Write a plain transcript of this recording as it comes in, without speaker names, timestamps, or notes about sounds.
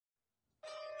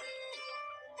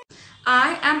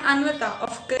I am Anvita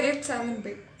of grade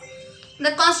 7B.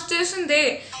 The Constitution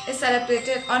Day is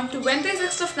celebrated on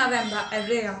 26th of November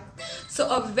every year. So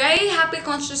a very happy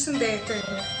Constitution Day to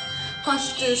you.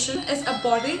 Constitution is a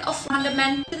body of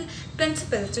fundamental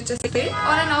principles which a state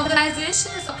or an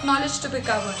organization is acknowledged to be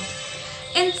governed.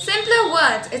 In simpler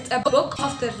words, it's a book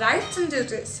of the rights and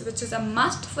duties which is a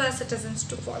must for the citizens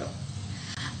to follow.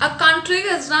 A country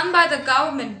is run by the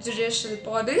government, judicial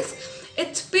bodies,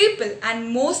 its people,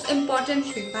 and most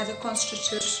importantly by the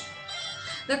Constitution.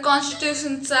 The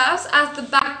Constitution serves as the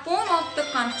backbone of the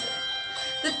country.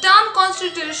 The term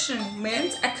Constitution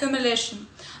means accumulation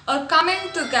or coming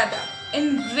together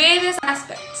in various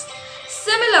aspects.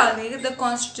 Similarly, the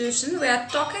Constitution we are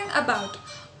talking about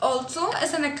also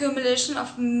is an accumulation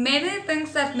of many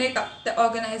things that make up the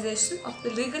organization of the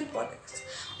legal bodies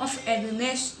of any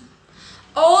nation.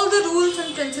 All the rules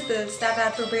and principles that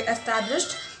are to be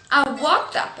established are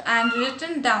worked up and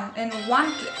written down in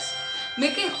one place,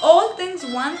 making all things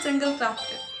one single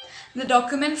crafted. The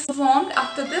document formed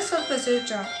after this whole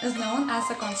procedure is known as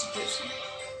the Constitution.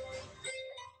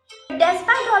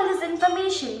 Despite all this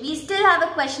information, we still have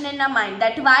a question in our mind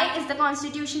that why is the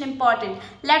Constitution important?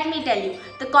 Let me tell you,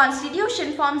 the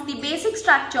Constitution forms the basic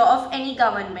structure of any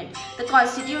government. The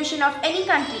Constitution of any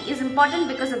country is important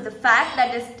because of the fact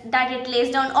that it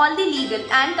lays down all the legal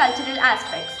and cultural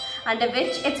aspects under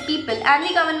which its people and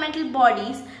the governmental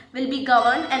bodies will be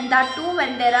governed, and that too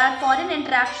when there are foreign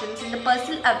interactions in the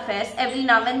personal affairs every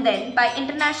now and then by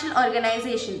international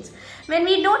organizations. When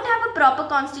we don't have a proper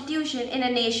constitution in a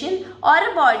nation or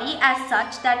a body as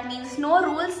such, that means no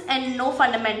rules and no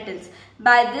fundamentals.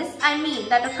 By this I mean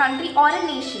that a country or a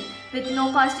nation with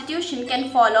no constitution can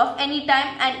fall off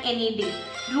anytime and any day.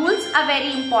 Rules are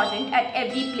very important at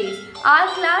every place.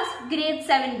 Our class, grade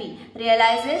 7B,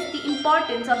 realizes the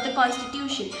importance of the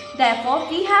constitution. Therefore,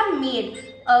 we have made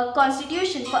a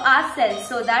constitution for ourselves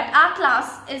so that our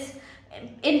class is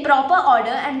in proper order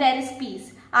and there is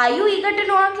peace. Are you eager to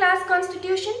know our class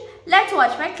constitution? Let's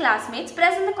watch my classmates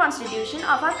present the constitution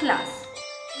of our class.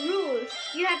 Rules.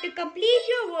 You have to complete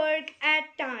your work at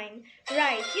time.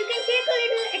 Right. You can take a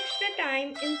little extra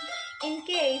time in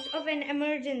case of an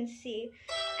emergency.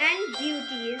 And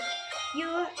duties.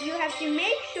 You have to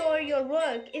make sure your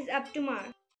work is up to mark.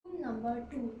 Number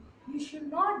 2. You should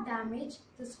not damage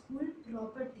the school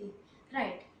property.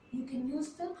 Right. You can use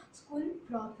the school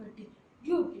property.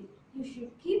 Duty. You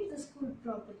should keep the school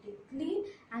property clean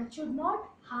and should not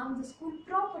harm the school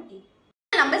property.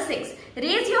 Number 6.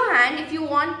 Raise your hand if you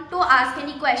want to ask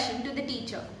any question to the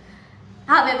teacher.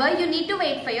 However, you need to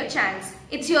wait for your chance.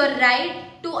 It's your right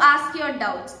to ask your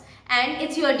doubts and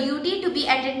it's your duty to be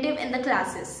attentive in the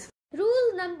classes.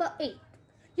 Rule number 8.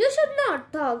 You should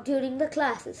not talk during the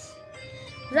classes.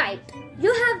 Right.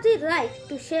 You have the right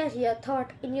to share your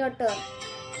thought in your turn.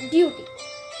 Duty.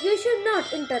 You should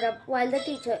not interrupt while the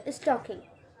teacher is talking.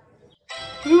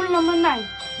 Rule number 9.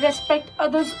 Respect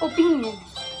others' opinions.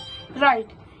 Right.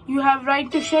 You have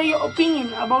right to share your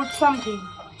opinion about something.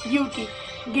 Duty.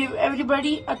 Give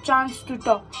everybody a chance to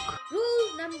talk.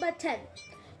 Rule number 10.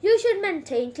 You should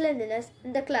maintain cleanliness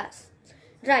in the class.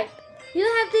 Right. You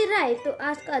have the right to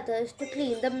ask others to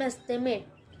clean the mess they made.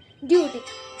 Duty.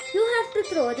 You have to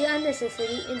throw the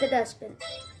unnecessary in the dustbin.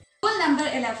 Rule number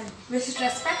 11. We should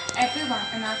respect everyone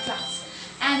in our class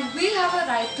and we have a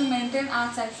right to maintain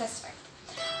our self-respect.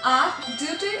 Our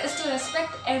duty is to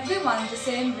respect everyone the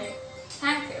same way.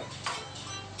 Thank you.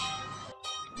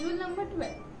 Rule number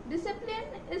 12. Discipline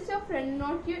is your friend,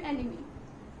 not your enemy.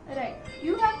 Right.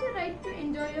 You have the right to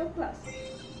enjoy your class.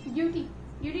 Duty.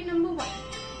 Duty number 1.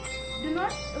 Do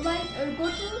not go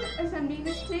to assembly in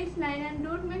a straight line and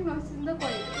don't make noise in the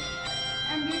corridor.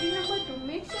 And duty number 2.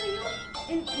 Make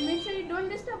sure you don't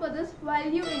disturb others while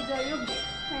you enjoy your break.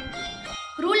 Thank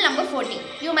you. Rule number 14.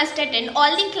 You must attend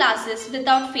all the classes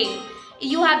without fail.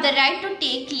 You have the right to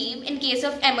take leave in case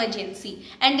of emergency,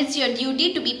 and it's your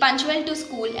duty to be punctual to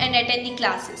school and attend the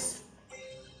classes.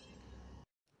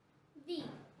 We,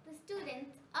 the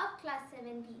students of class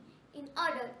 7B, in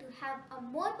order to have a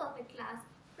more perfect class,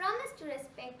 promise to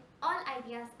respect all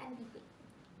ideas and people.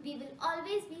 We will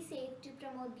always be safe to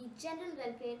promote the general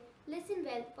welfare, listen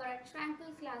well for a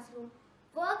tranquil classroom,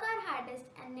 work our hardest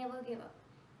and never give up,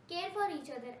 care for each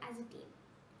other as a team,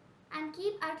 and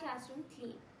keep our classroom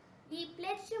clean. We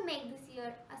pledge to make this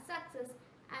year a success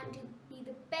and to be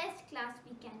the best class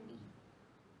we can be.